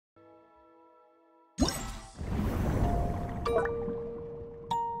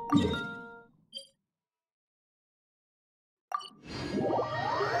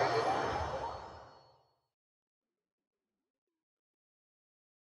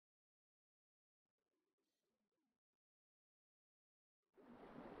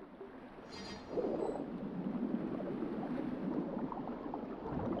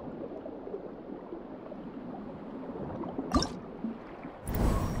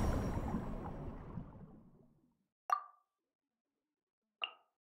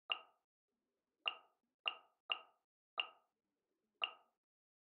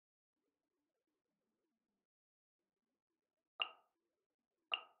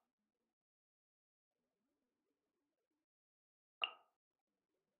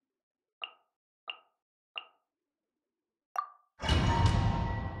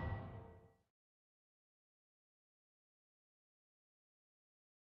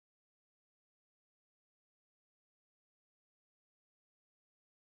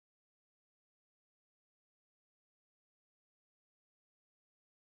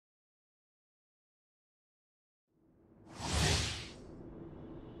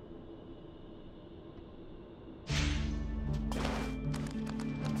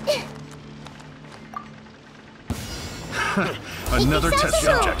Another test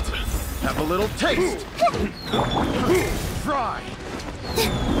subject. Have a little taste. Fry.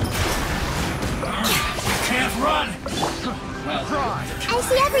 Can't run. Fry. I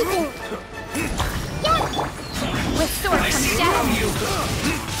see everything. Yeah. With sword comes shadow.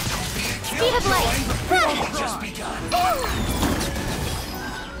 Speed of light. Just begun.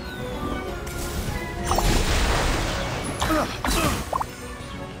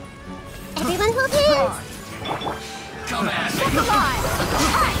 Everyone hold hands. Come at me. Look alive.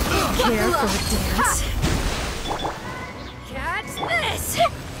 Care for a dance? Catch this.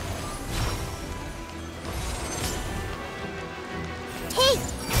 Hey.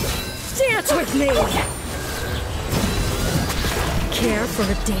 Dance with me! Care for a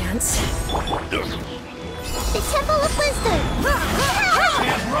dance? The Temple of Wisdom.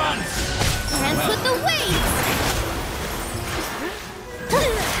 Can't run. Dance with the waves.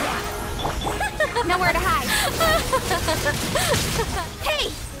 Nowhere to hide. Hey!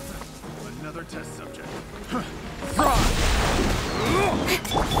 Another test subject.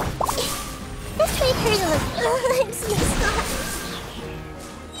 This may hurt a little. I'm so sorry.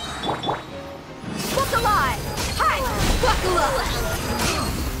 Look alive! Hi! Buckle up!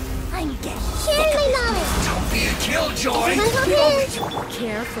 I'm getting sharing my knowledge. Don't be a killjoy. Everyone hold hands.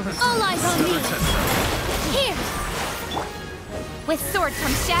 Care for a All eyes on me. Here. With sword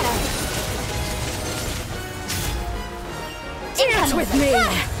comes shadow. dance with me!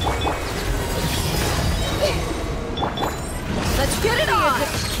 Let's get it on!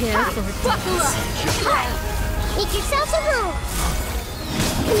 Care for a Buckle up! Make yourselves at home!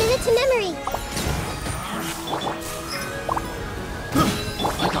 Commit it to memory!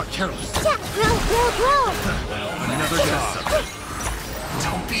 I got careless. Yeah, grow! Another job.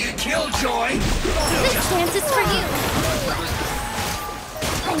 Don't be a killjoy! This chance is for you!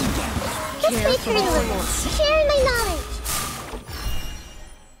 Let's make her a little. Sharing my knowledge!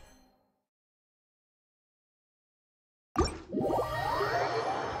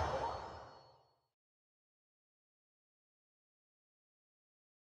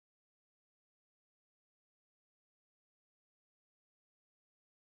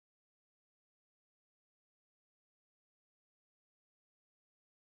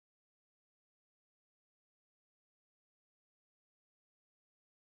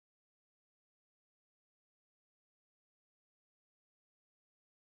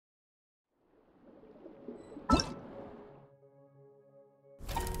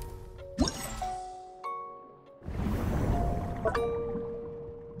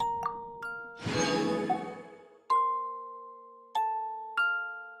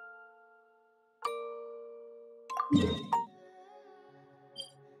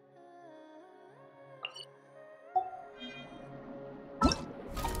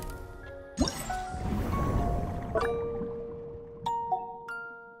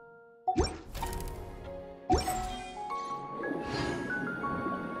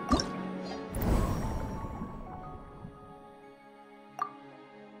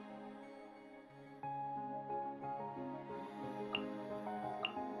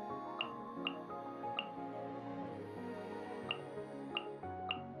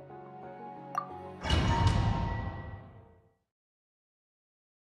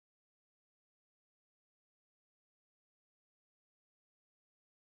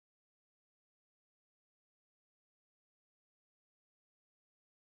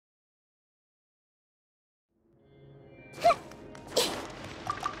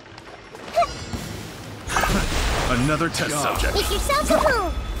 Another test subject. Make yourselves at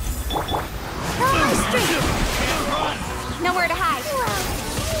home. Follow my street. Nowhere to hide.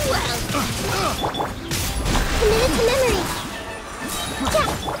 Well. Committed to memory.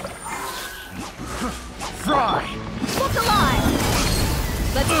 Fry! Look alive.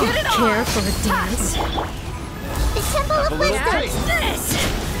 Let's get it on. Care for a dance? The Temple of A little Wisdom. taste. This.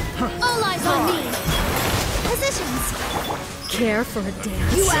 All eyes on me. Positions. Care for a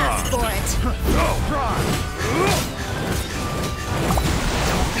dance? You asked for it. Go! Fry!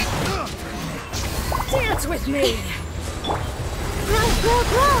 Dance with me!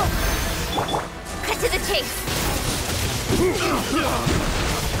 Grow. Cut to the chase.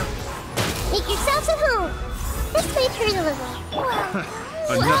 Make yourselves at home. This may hurt a little.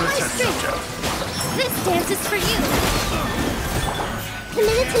 Well, Another my test strength. subject. This dance is for you.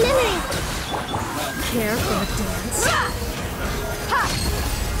 Committed to memory. Care for a dance? Ha!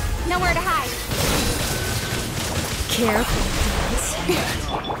 Nowhere to hide. Care for a dance?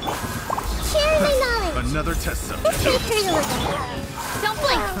 Share my knowledge. Another test subject. This may hurt a little. Don't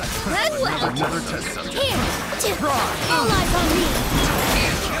blink. Good well. Another test subject. Here. All eyes on me. Don't be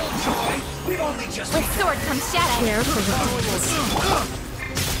a killjoy. We've only just With sword comes shadow. Care for a dance?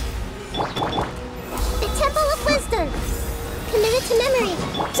 The Temple of Wisdom. Committed to memory.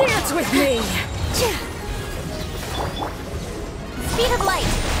 Dance with me! Speed of light.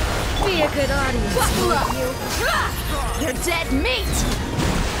 Be a good audience, Buckle up. won't you? You're dead meat.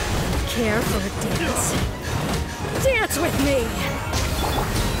 Care for a dance? Dance with me!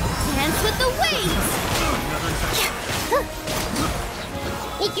 Dance with the waves.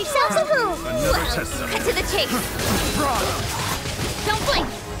 Make yourselves at home. Another test Cut subject. to the chase. Don't blink.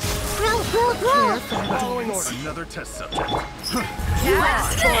 Grow. Care for a Following dance? order. Another test subject. You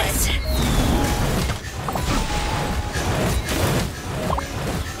asked for it.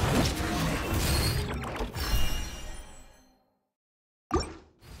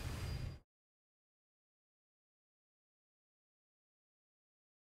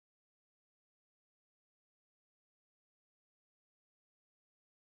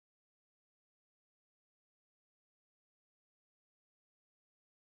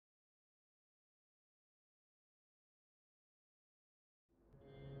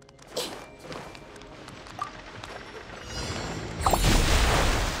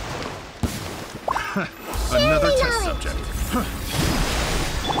 Another test knowledge. subject.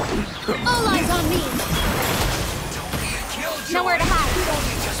 All eyes on me. don't be a killjoy. Nowhere to hide. We've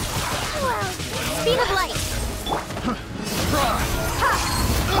only just Speed of light.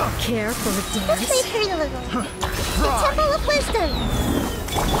 Care for a This dance? may hurt a little. The Temple of Wisdom.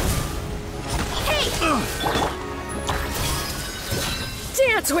 Hey!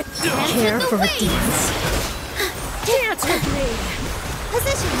 Dance with me! Care with the for a waves. dance? Dance with me!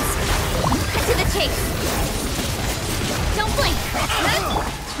 Positions. Cut to the chase. Don't blink.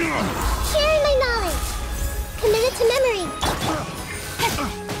 Sharing my knowledge. Committed to memory.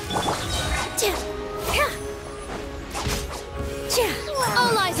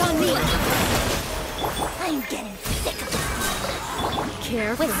 All eyes on me. I'm getting sick of this.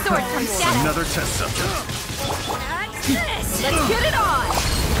 Care for With a sword dance? comes shadow. Another test subject. Let's get it on.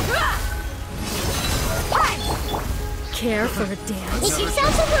 Care for a dance? Make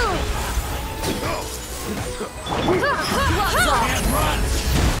yourselves at home. Gloves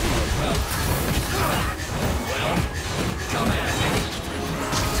off.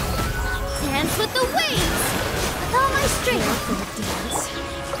 Dance with the waves. With all my Care strength. for a dance?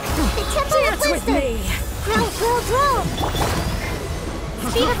 The Temple of Dance with Wisdom. me! Grow.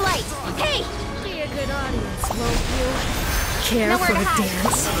 Speed of light. Hey! Be a good audience, won't you? Care Nowhere for to a hide.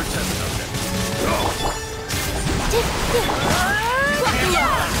 dance? Another test subject. Buckle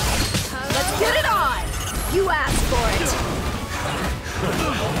up. Let's get it on. You asked for it.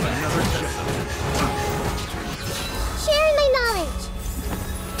 Another test subject. Sharing my knowledge.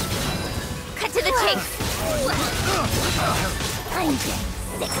 Cut to the chase. I'm getting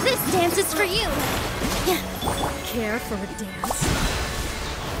sick. This dance is for you. Care for a dance?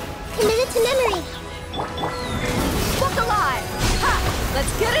 Committed to memory. Look alive. Ha!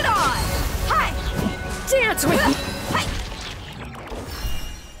 Let's get it on. Hi. Dance with me! Hi.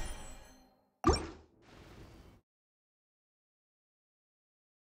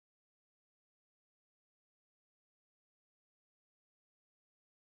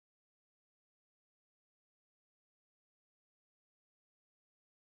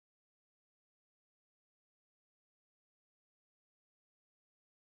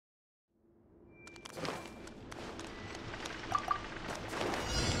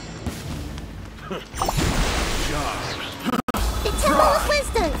 The Temple of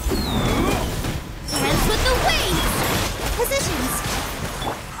Wisdom. Dance with the waves. Positions.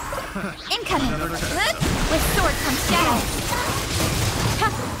 Incoming. With sword comes shadow.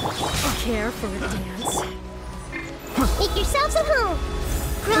 Care for a dance. Make yourselves at home.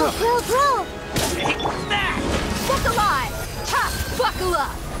 Grow, grow, grow. Walk alive. Ha! Buckle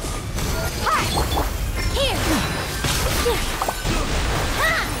up. Hi. Here.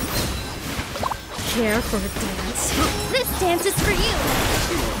 Ha! Care for a dance. This dance is for you.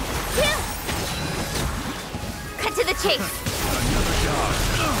 Cut to the chase.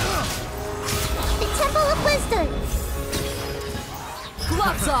 The Temple of Wisdom.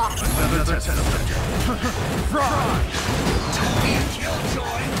 Gloves off. Another test subject. Fry! Don't be a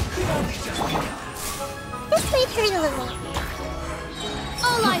killjoy. We've only just begun. This may hurt a little.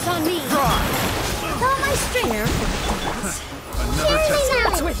 All eyes on me. Fry! With all my strength. Care for a dance. Another Sharing test my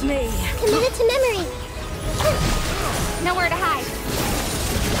Dance knowledge. with me. Committed to memory. Nowhere to hide.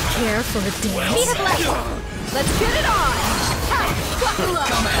 Care for a Speed dance. of light. Let's get it on. Ha! Buckle up.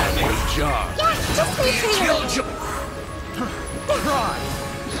 Come at me. Good job. Yeah, just may hurt a little. Killjoy. Fry!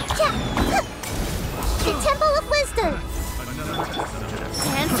 The Temple of Wisdom. Another test subject.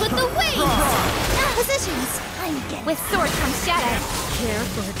 Dance with the waves. Positions. With sword comes shadow. Care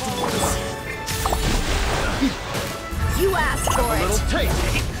for a dance. You asked for Little it. taste.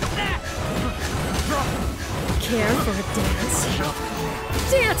 Care for a dance.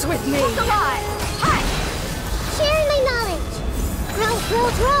 Dance with me. Walk alive. Hi. Sharing my knowledge. Grow, grow,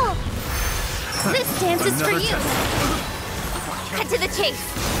 grow. This dance is for Another you. test. Cut to the chase.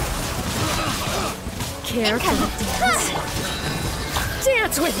 Care for a dance.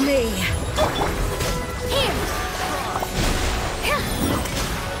 Dance with me. Here.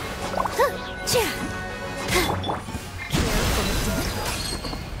 Cha.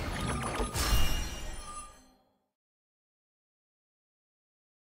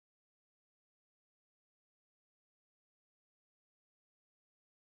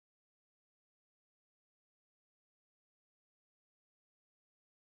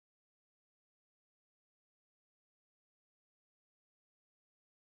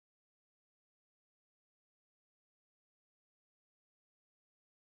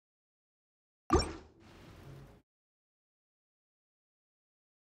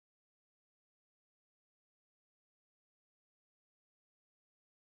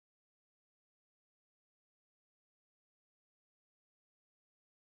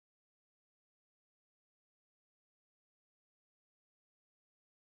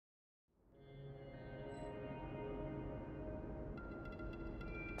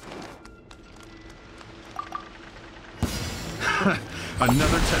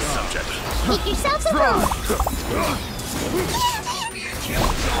 Another test subject. Make yourselves at home.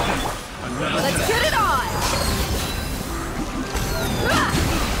 Let's get it on.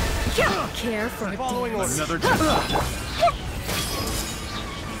 Care for a dance. Another test subject.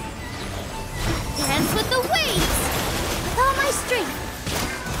 Dance with the waves. With all my strength.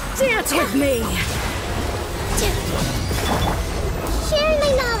 Dance with me. Sharing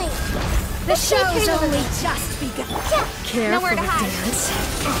my knowledge. The show's only just begun. Care Nowhere for to a hide. dance.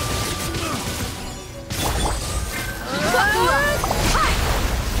 Buckle up. Hi.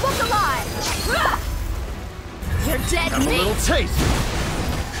 Walk alive. You're dead Have a little meat. taste.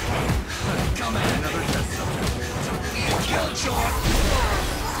 Come at me. Another test subject. Don't be a killjoy.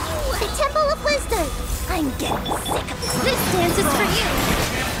 The Temple of Wisdom. I'm getting sick of this. This dance is for you.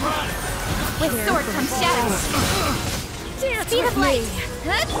 With sword comes shadow. Dance Speed with of light. me.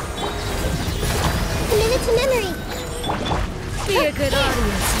 Committed to memory. Be a good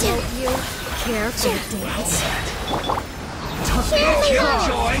audience, won't you? Care for a dance. Sharing my knowledge.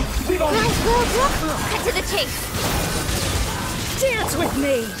 Killjoy. We've only Cut to the chase. Dance with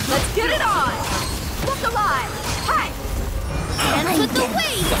me. Let's get it on. Walk alive. Hi. Dance with the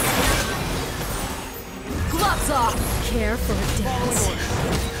waves. Gloves off. Care for a dance.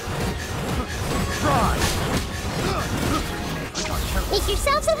 Fry! Make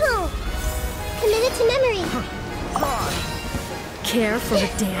yourselves at home. Committed to memory. Care for a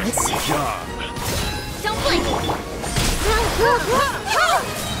dance. Job. Don't blink. Grow, grow, grow.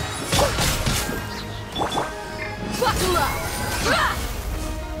 Buckle up.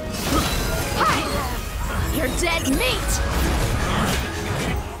 Hi. You're dead meat.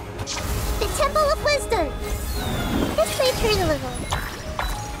 The Temple of Wisdom. This may hurt a little.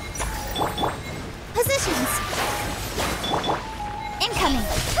 Positions. Incoming.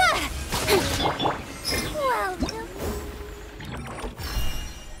 Welcome.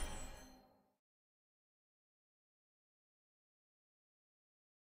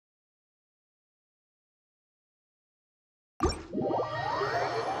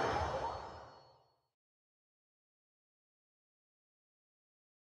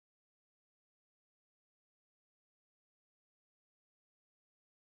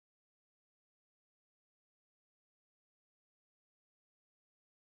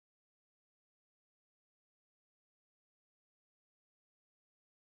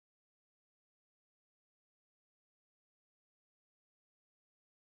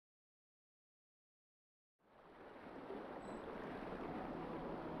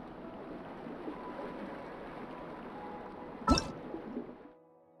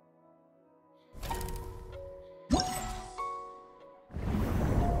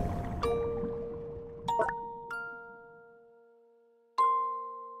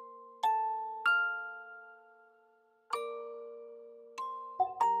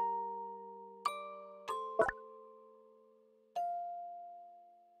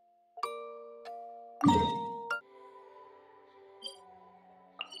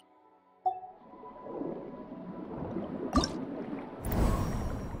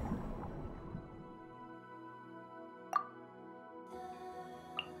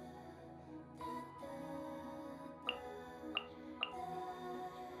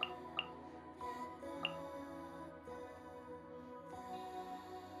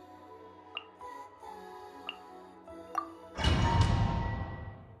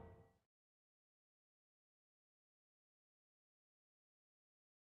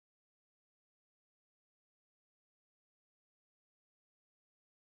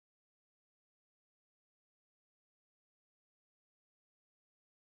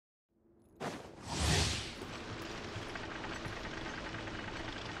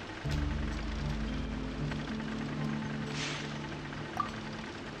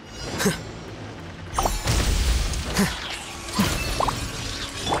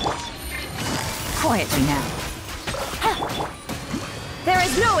 Quietly now. There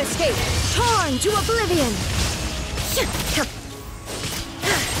is no escape! Torn to oblivion!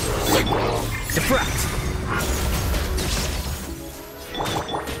 Deflect!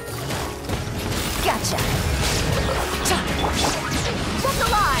 Gotcha! Look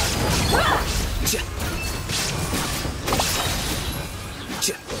alive!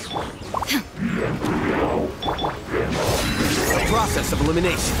 Process of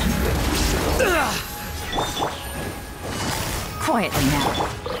elimination. Quietly now.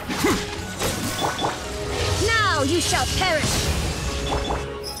 Now you shall perish!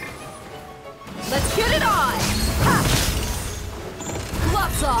 Let's get it on! Ha!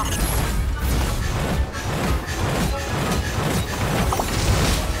 Gloves off!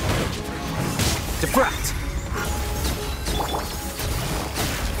 Deflect!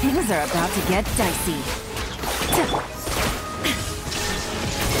 Things are about to get dicey.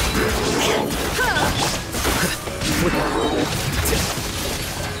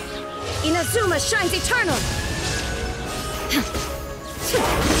 Inazuma shines eternal!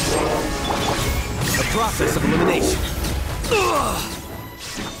 The process of elimination.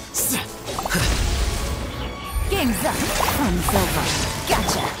 Game's up. Fun's over.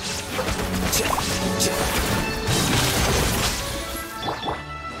 Gotcha.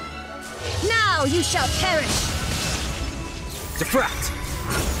 Now you shall perish! Deflect!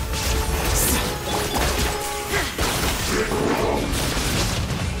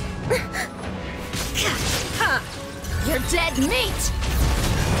 Ha! You're dead meat!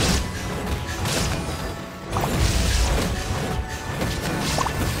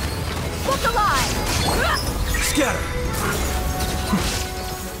 Look alive! Scatter!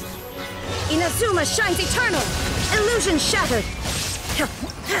 Inazuma shines eternal! Illusion shattered!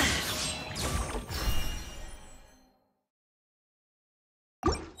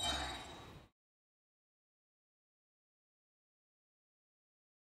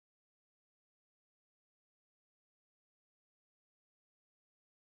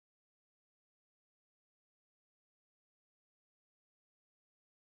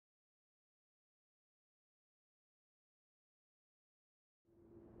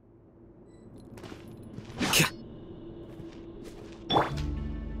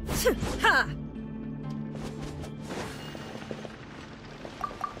 Ha!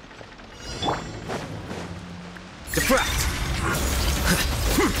 Deflect!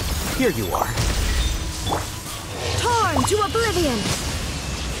 Here you are. Torn to oblivion!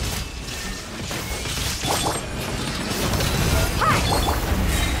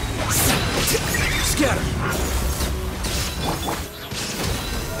 Scatter!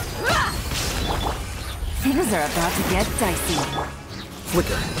 Things are about to get dicey.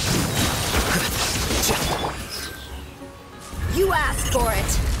 Flicker. You asked for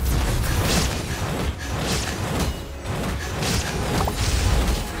it!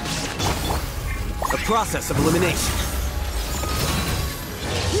 The process of elimination.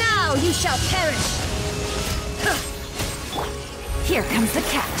 Now you shall perish! Here comes the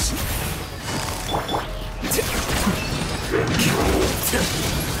catch.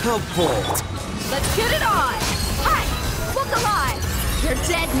 How bold! Let's get it on! Hi! Look alive! You're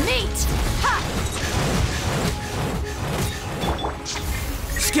dead meat! Ha!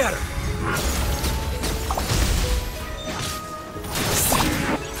 Scatter!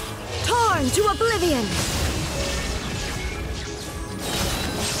 Torn to oblivion!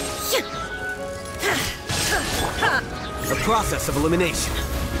 The process of elimination.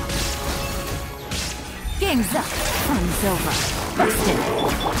 Game's up. Fun's over. Busted.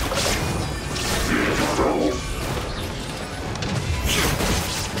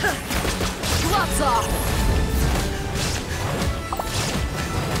 Gloves off!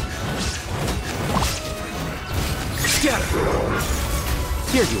 Scatter!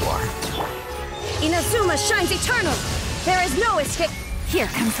 Here you are. Inazuma shines eternal! There is no escape! Here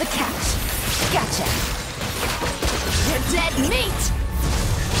comes the catch. Gotcha. You're dead meat!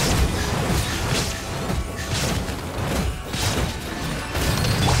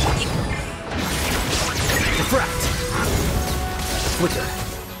 Diffract! Flicker!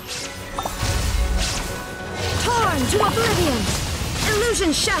 Torn to oblivion!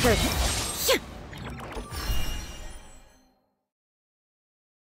 Illusion shattered!